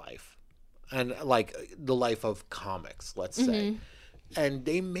comedic life and, like, the life of comics, let's say. And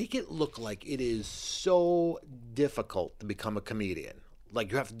they make it look like it is so difficult to become a comedian.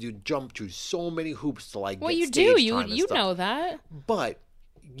 Like, you have to jump through so many hoops to, like, well, get you stage do. time and You stuff. know that. But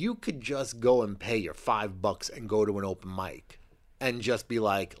you could just go and pay your $5 and go to an open mic and just be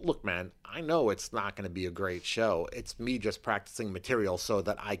like, look, man, I know it's not going to be a great show. It's me just practicing material so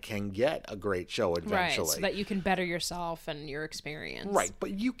that I can get a great show eventually. Right, so that you can better yourself and your experience. Right,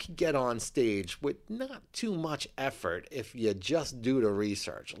 but you can get on stage with not too much effort if you just do the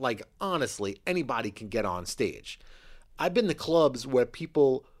research. Like, honestly, anybody can get on stage. I've been to clubs where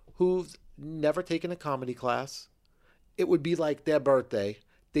people who've never taken a comedy class, it would be like their birthday.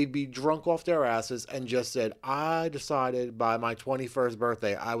 They'd be drunk off their asses and just said, I decided by my 21st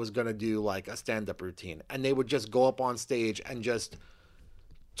birthday I was going to do, like, a stand-up routine. And they would just go up on stage and just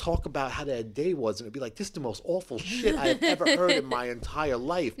talk about how their day was, and it'd be like, this is the most awful shit I've ever heard in my entire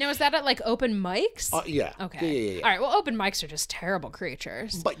life. Now, is that at like open mics? Yeah. Okay. Yeah. All right. Well, open mics are just terrible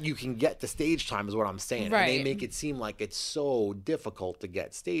creatures. But you can get the stage time is what I'm saying. Right. And they make it seem like it's so difficult to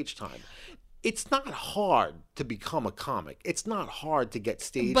get stage time. It's not hard to become a comic. It's not hard to get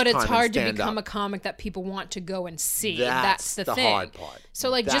stage time. But it's hard to stand become up. a comic that people want to go and see. That's the the thing. hard part.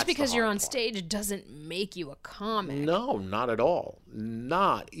 So, like, That's just because the you're hard on part. stage doesn't make you a comic. No, not at all.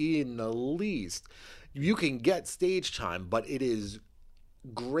 Not in the least. You can get stage time, but it is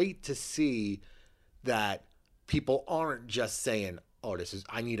great to see that people aren't just saying, oh,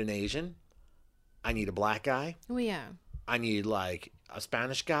 I need an Asian. I need a black guy. Oh, yeah. I need like a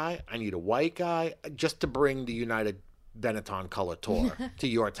Spanish guy. I need a white guy, just to bring the United Benetton color tour to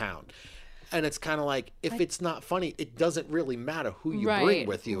your town. And it's kind of like, if it's not funny, it doesn't really matter who you bring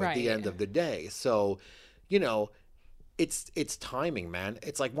with you at the end of the day. So, you know, it's timing, man.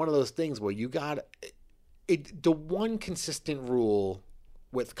 It's like one of those things where you got it. The one consistent rule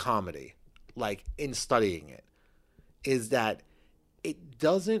with comedy, like in studying it, is that it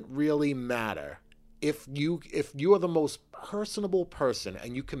doesn't really matter if you are the most personable person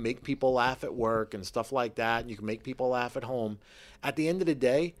and you can make people laugh at work and stuff like that, and you can make people laugh at home. At the end of the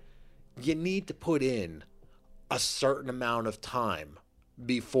day, you need to put in a certain amount of time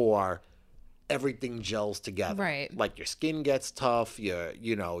before everything gels together. Right. Like your skin gets tough,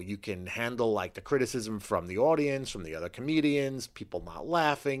 you can handle like the criticism from the audience, from the other comedians, people not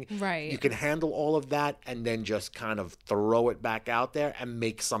laughing. Right. You can handle all of that and then just kind of throw it back out there and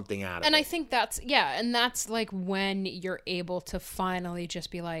make something out of it. And I think that's like when you're able to finally just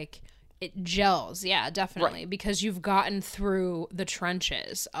be like, it gels. Yeah, definitely. Right. Because you've gotten through the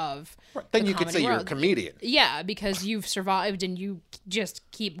trenches of Then the you could comedy say you're a world. comedian. Yeah, because you've survived and you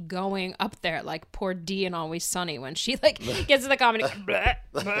just keep going up there, like poor Dee in Always Sunny when she like gets to the comedy.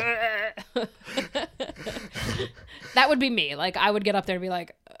 That would be me. Like I would get up there and be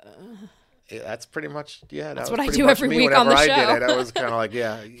like, Yeah, that's pretty much, yeah. That's that was what I pretty do much every me week on whenever the I show. did it. I was kind of like,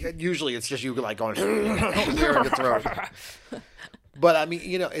 yeah. Usually it's just you like going clearing your throat. But I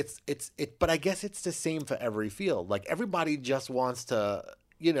mean, but I guess it's the same for every field. Like everybody just wants to,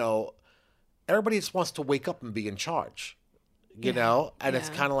 everybody just wants to wake up and be in charge, and it's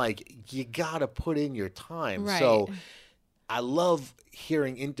kind of like, you got to put in your time. Right. So I love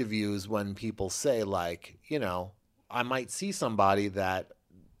hearing interviews when people say like, I might see somebody that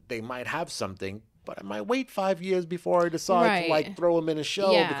they might have something, but I might wait 5 years before I decide to like throw them in a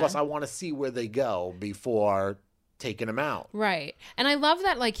show because I want to see where they go before taking them out. Right. And I love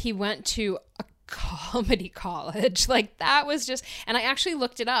that like he went to a comedy college. Like that was just, and I actually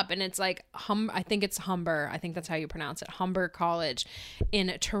looked it up and it's like I think it's Humber. I think that's how you pronounce it. Humber College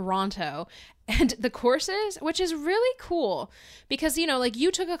in Toronto. And the courses, which is really cool because, like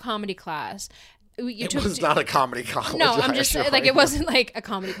you took a comedy class. It was not a comedy college. No, I'm just saying, like, it wasn't like a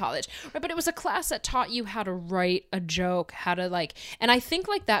comedy college, right? But it was a class that taught you how to write a joke, how to like, and I think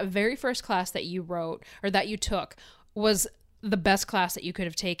like that very first class that you wrote or that you took was the best class that you could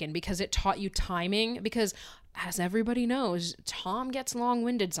have taken because it taught you timing because as everybody knows, Tom gets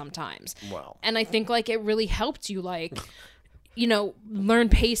long-winded sometimes. Well. And I think like it really helped you like, learn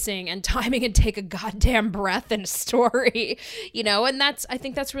pacing and timing and take a goddamn breath in a story, and I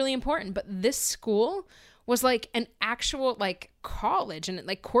think that's really important. But this school was like an actual like college, and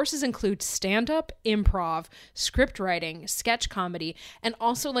like courses include stand-up, improv, script writing, sketch comedy, and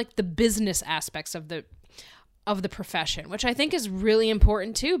also like the business aspects of the profession, which I think is really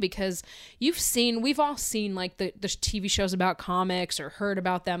important too, because we've all seen like the TV shows about comics or heard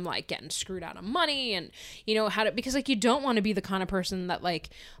about them like getting screwed out of money and because like you don't want to be the kind of person that like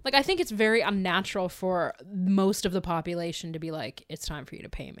I think it's very unnatural for most of the population to be like, it's time for you to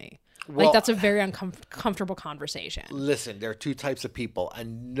pay me. Well, like that's a very uncomfortable conversation. Listen, there are two types of people,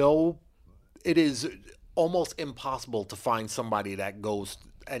 and it is almost impossible to find somebody that goes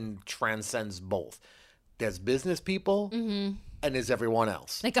and transcends both. There's business people, and there's everyone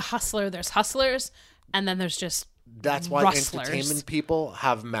else. Like a hustler, there's hustlers, and then there's just That's why rustlers. Entertainment people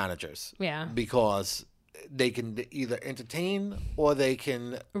have managers. Yeah. Because they can either entertain or they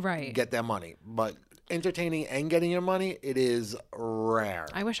can get their money. But entertaining and getting your money, it is rare.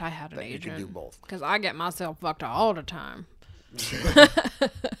 I wish I had an agent. You can do both. Because I get myself fucked all the time.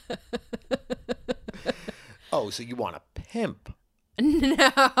 Oh, so you want a pimp? No,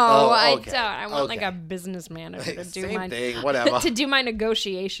 I don't. I want like a business manager to do Same thing, whatever. to do my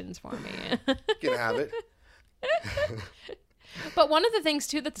negotiations for me. You can have it. But one of the things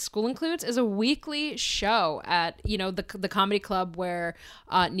too that the school includes is a weekly show at the comedy club where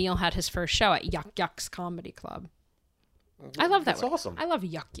Neil had his first show at Yuck Yuck's Comedy Club. I love that. That's awesome. I love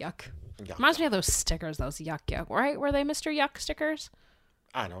Yuck Yuck. Yuck Reminds me of those stickers, those Yuck Yuck, right? Were they Mr. Yuck stickers?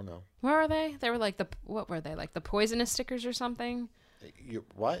 I don't know. What were they? They were like what were they? Like the poisonous stickers or something?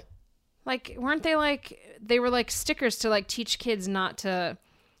 What? Like, weren't they like, they were like stickers to like teach kids not to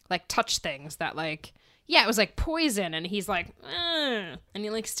like touch things that like, yeah, it was like poison, and he's like, and he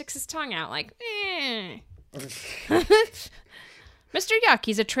like sticks his tongue out like, Mr. Yuck,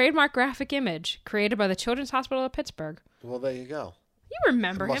 he's a trademark graphic image created by the Children's Hospital of Pittsburgh. Well, there you go. You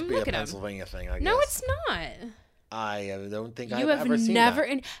remember It must him? be Look a at him. Pennsylvania thing, I guess. No, it's not. I don't think You I've have ever seen never.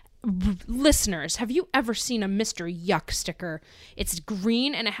 that. Listeners, have you ever seen a Mr. Yuck sticker? It's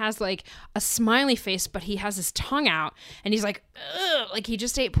green and it has like a smiley face, but he has his tongue out and he's like, ugh, like he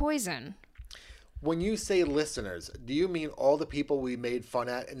just ate poison. When you say listeners, do you mean all the people we made fun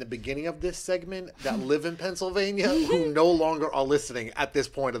at in the beginning of this segment that live in Pennsylvania who no longer are listening at this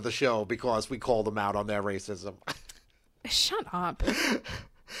point of the show because we called them out on their racism? Shut up.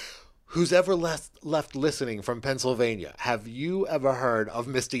 Who's ever left listening from Pennsylvania, have you ever heard of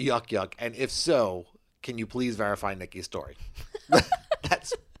Mr. Yuck Yuck? And if so, can you please verify Nikki's story?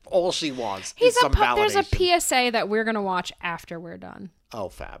 That's all she wants. There's validation. a PSA that we're going to watch after we're done. Oh,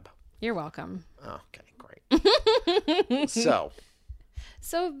 fab. You're welcome. Okay, great. So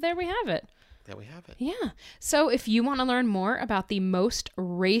there we have it. there we have it. Yeah. So if you want to learn more about the most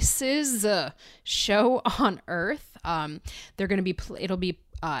races show on Earth, they're going to be, it'll be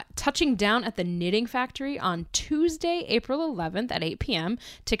touching down at the Knitting Factory on Tuesday, April 11th at 8 p.m.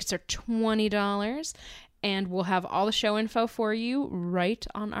 Tickets are $20. And we'll have all the show info for you right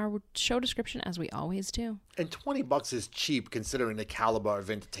on our show description, as we always do. And $20 is cheap considering the caliber of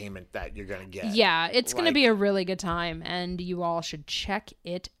entertainment that you're going to get. Yeah, it's going to be a really good time, and you all should check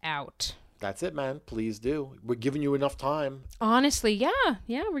it out. That's it, man. Please do. We're giving you enough time. Honestly, yeah,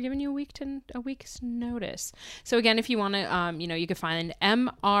 we're giving you a week's notice. So again, if you want to, you can find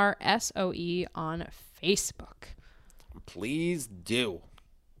MRSOE on Facebook. Please do.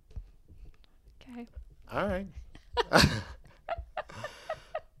 Okay. All right.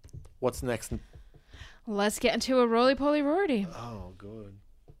 What's next? Let's get into a roly-poly Rorty. Oh, good.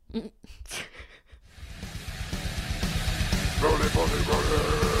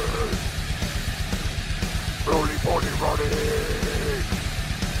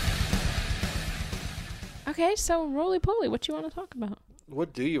 Okay, so roly-poly, what you want to talk about?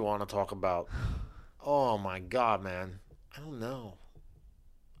 What do you want to talk about? Oh, my God, man. I don't know.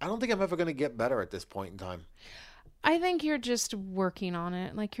 I don't think I'm ever going to get better at this point in time. I think you're just working on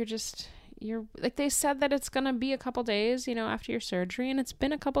it. Like you're like they said that it's going to be a couple days, after your surgery, and it's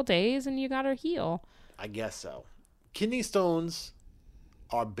been a couple days and you got to heal. I guess so. Kidney stones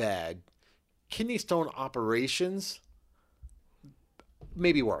are bad. Kidney stone operations,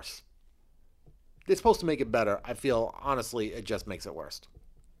 maybe worse. It's supposed to make it better. I feel, honestly, it just makes it worse.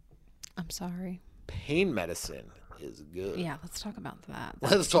 I'm sorry. Pain medicine is good. Yeah, let's talk about that.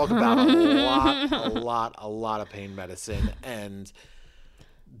 Let's talk about a lot of pain medicine and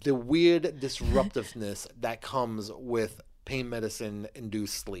the weird disruptiveness that comes with pain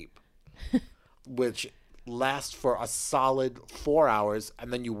medicine-induced sleep, which lasts for a solid 4 hours,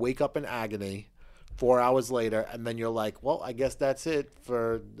 and then you wake up in agony 4 hours later, and then you're like, well, I guess that's it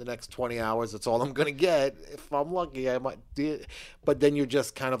for the next 20 hours. That's all I'm going to get. If I'm lucky, I might do it. But then you're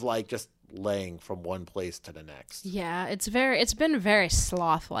just kind of like just laying from one place to the next. Yeah, it's been very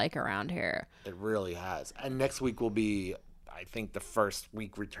sloth-like around here. It really has. And next week will be, I think, the first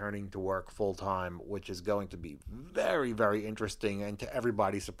week returning to work full-time, which is going to be very, very interesting, and to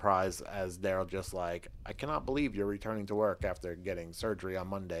everybody's surprise, as they're just like, I cannot believe you're returning to work after getting surgery on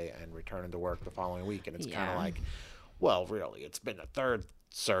Monday and returning to work the following week. And it's kind of like, well, really, it's been a third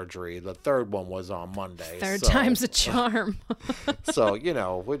surgery. The third one was on Monday. Third time's a charm. So,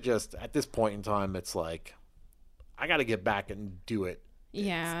 we're just, at this point in time, it's like, I got to get back and do it.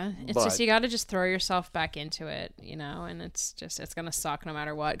 Yeah, it's just, you got to just throw yourself back into it, and it's going to suck no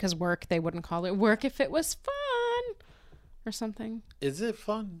matter what, because work, they wouldn't call it work if it was fun or something. Is it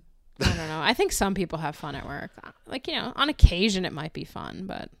fun? I don't know. I think some people have fun at work. Like, on occasion it might be fun,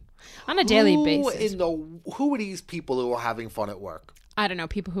 but on a daily basis. Who are these people who are having fun at work? I don't know,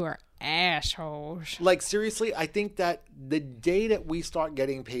 people who are assholes. Like, seriously, I think that the day that we start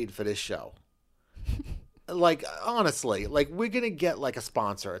getting paid for this show, like, honestly, like, we're going to get, like, a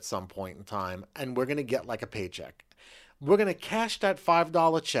sponsor at some point in time, and we're going to get, like, a paycheck. We're going to cash that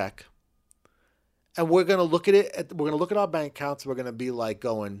 $5 check, and we're going to look at it, we're going to look at our bank accounts, we're going to be, like,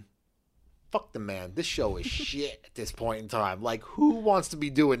 going, fuck the man, this show is shit at this point in time. Like, who wants to be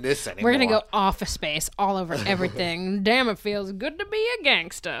doing this anymore? We're going to go Office Space all over everything. Damn, it feels good to be a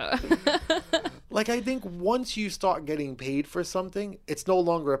gangster. Like, I think once you start getting paid for something, it's no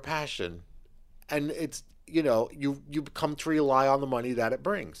longer a passion. And it's, you come to rely on the money that it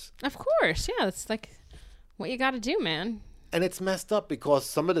brings. Of course. Yeah, it's like what you got to do, man. And it's messed up because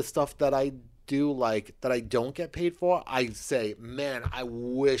some of the stuff that I do, like, that I don't get paid for, I say, man, I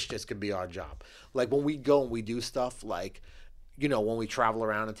wish this could be our job. Like, when we go and we do stuff like, when we travel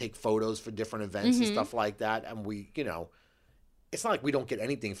around and take photos for different events and stuff like that, and we, it's not like we don't get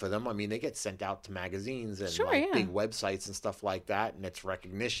anything for them. I mean, they get sent out to magazines and big websites and stuff like that, and it's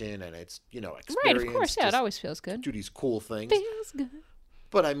recognition and it's, experience. Right, of course, yeah, it always feels good. Do these cool things. Feels good.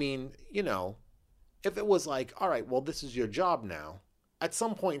 But I mean, if it was like, all right, well, this is your job now, at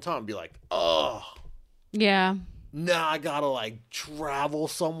some point in time, I'd be like, oh. Yeah. Now I gotta like travel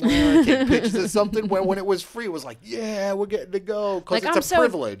somewhere and take pictures of something. Where when it was free, it was like, yeah, we're getting to go because it's a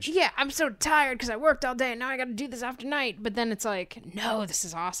privilege. Yeah, I'm so tired because I worked all day and now I got to do this after night. But then it's like, no, this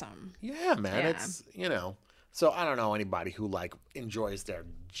is awesome. Yeah, man, it's So I don't know anybody who like enjoys their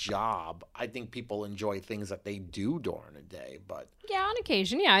job. I think people enjoy things that they do during the day, but yeah, on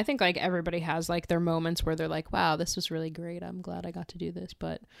occasion, yeah, I think like everybody has like their moments where they're like, wow, this was really great. I'm glad I got to do this,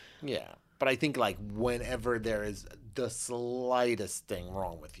 but yeah. But I think, like, whenever there is the slightest thing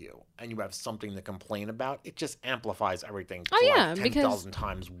wrong with you and you have something to complain about, it just amplifies everything to 10,000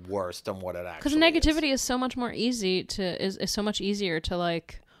 times worse than what it actually is. Because negativity is so much more is so much easier to,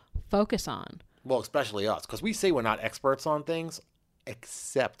 like, focus on. Well, especially us, because we say we're not experts on things,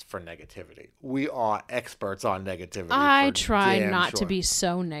 except for negativity. We are experts on negativity. I try not to be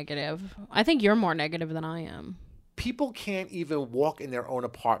so negative. I think you're more negative than I am. People can't even walk in their own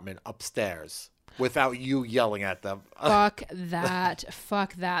apartment upstairs without you yelling at them. Fuck that.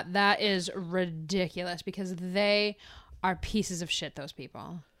 Fuck that. That is ridiculous because they are pieces of shit, those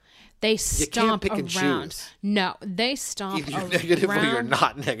people. They stomp around. Choose. No, they stomp either you're around. Negative or you're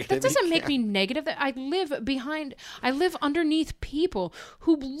not negative. That doesn't make me negative. I live underneath people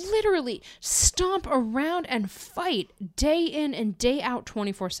who literally stomp around and fight day in and day out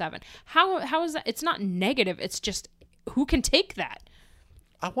 24/7. How is that? It's not negative. It's just who can take that?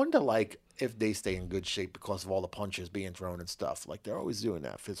 I wonder, like, if they stay in good shape because of all the punches being thrown and stuff. Like, they're always doing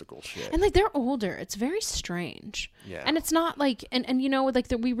that physical shit. And, like, they're older. It's very strange. Yeah. And it's not, like, and like,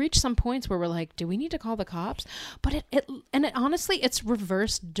 we reach some points where we're like, do we need to call the cops? But honestly, it's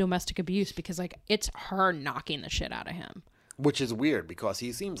reverse domestic abuse because, like, it's her knocking the shit out of him. Which is weird because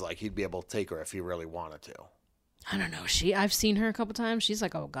he seems like he'd be able to take her if he really wanted to. I don't know. I've seen her a couple times. She's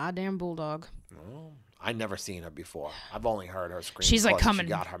like, oh, goddamn bulldog. Oh. I've never seen her before. I've only heard her scream. She's like coming. She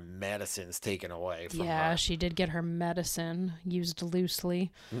got her medicines taken away from her. Yeah, she did get her medicine used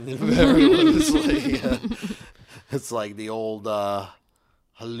loosely. Very loosely. Yeah. It's like the old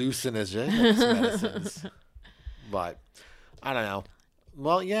hallucinogens medicines. But I don't know.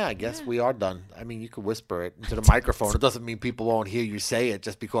 Well, yeah, I guess we are done. I mean, you could whisper it into the microphone. It doesn't mean people won't hear you say it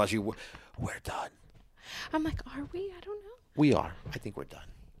just because we're done. I'm like, are we? I don't know. We are. I think we're done.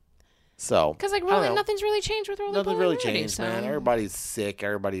 So, because like really, nothing's really changed with Roly Poly. Nothing really changed, man. Everybody's sick.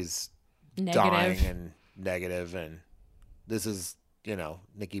 Everybody's dying and negative, and this is,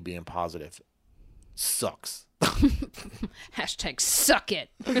 Nikki being positive sucks. Hashtag suck it.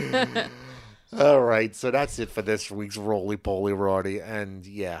 All right, so that's it for this week's Roly Poly Roddy, and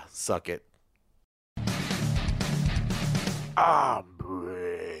yeah, suck it. I'm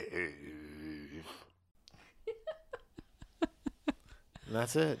brave. And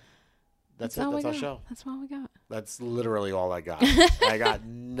that's it. That's it. That's our show. That's all we got. That's literally all I got. I got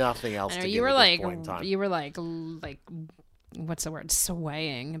nothing else to give at this point in time. You were like, what's the word?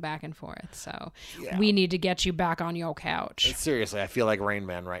 Swaying back and forth. So we need to get you back on your couch. Seriously, I feel like Rain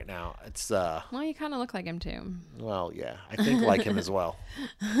Man right now. It's Well, you kind of look like him too. Well, yeah, I think like him as well.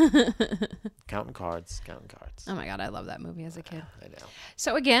 Counting cards. Oh my God, I love that movie as a kid. I know.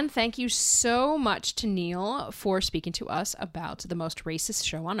 So again, thank you so much to Neil for speaking to us about the most racist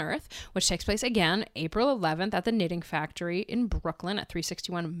show on earth, which takes place again April 11th at the Knitting Factory in Brooklyn at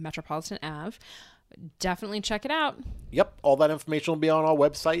 361 Metropolitan Ave. Definitely check it out. Yep, all that information will be on our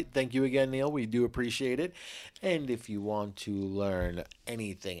website. Thank you again, Neil. We do appreciate it. And if you want to learn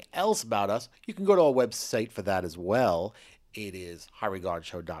anything else about us, you can go to our website for that as well. It is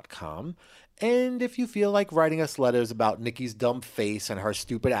highregardshow.com. And if you feel like writing us letters about Nikki's dumb face and her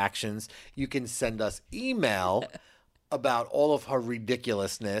stupid actions, you can send us email about all of her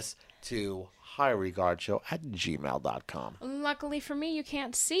ridiculousness to highregardshow@gmail.com. Luckily for me, you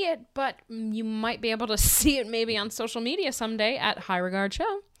can't see it, but you might be able to see it maybe on social media someday at High Regard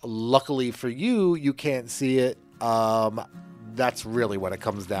Show. Luckily for you, you can't see it. That's really what it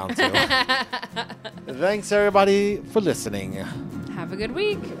comes down to. Thanks, everybody, for listening. Have a good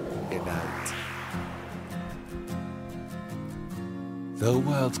week. Good night. The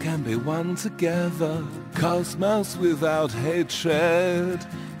worlds can be one together, cosmos without hatred,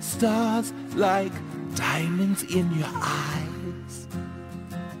 stars like diamonds in your eyes.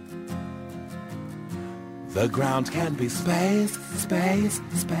 The ground can be space, space,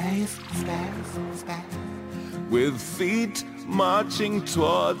 space, space, space, with feet marching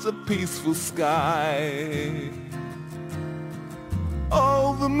towards a peaceful sky.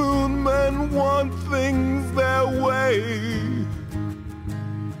 All the moon men want things their way,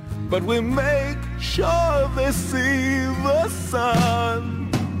 but we make sure they see the sun.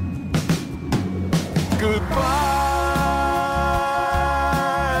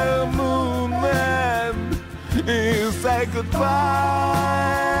 Goodbye, moon man. You say goodbye,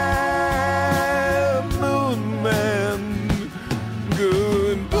 moon man.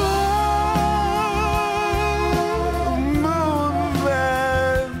 Goodbye, moon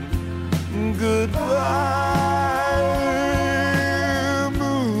man. Goodbye,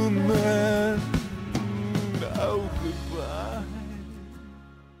 moon man. Oh, goodbye.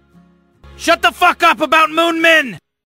 Shut the fuck up about Moon Men!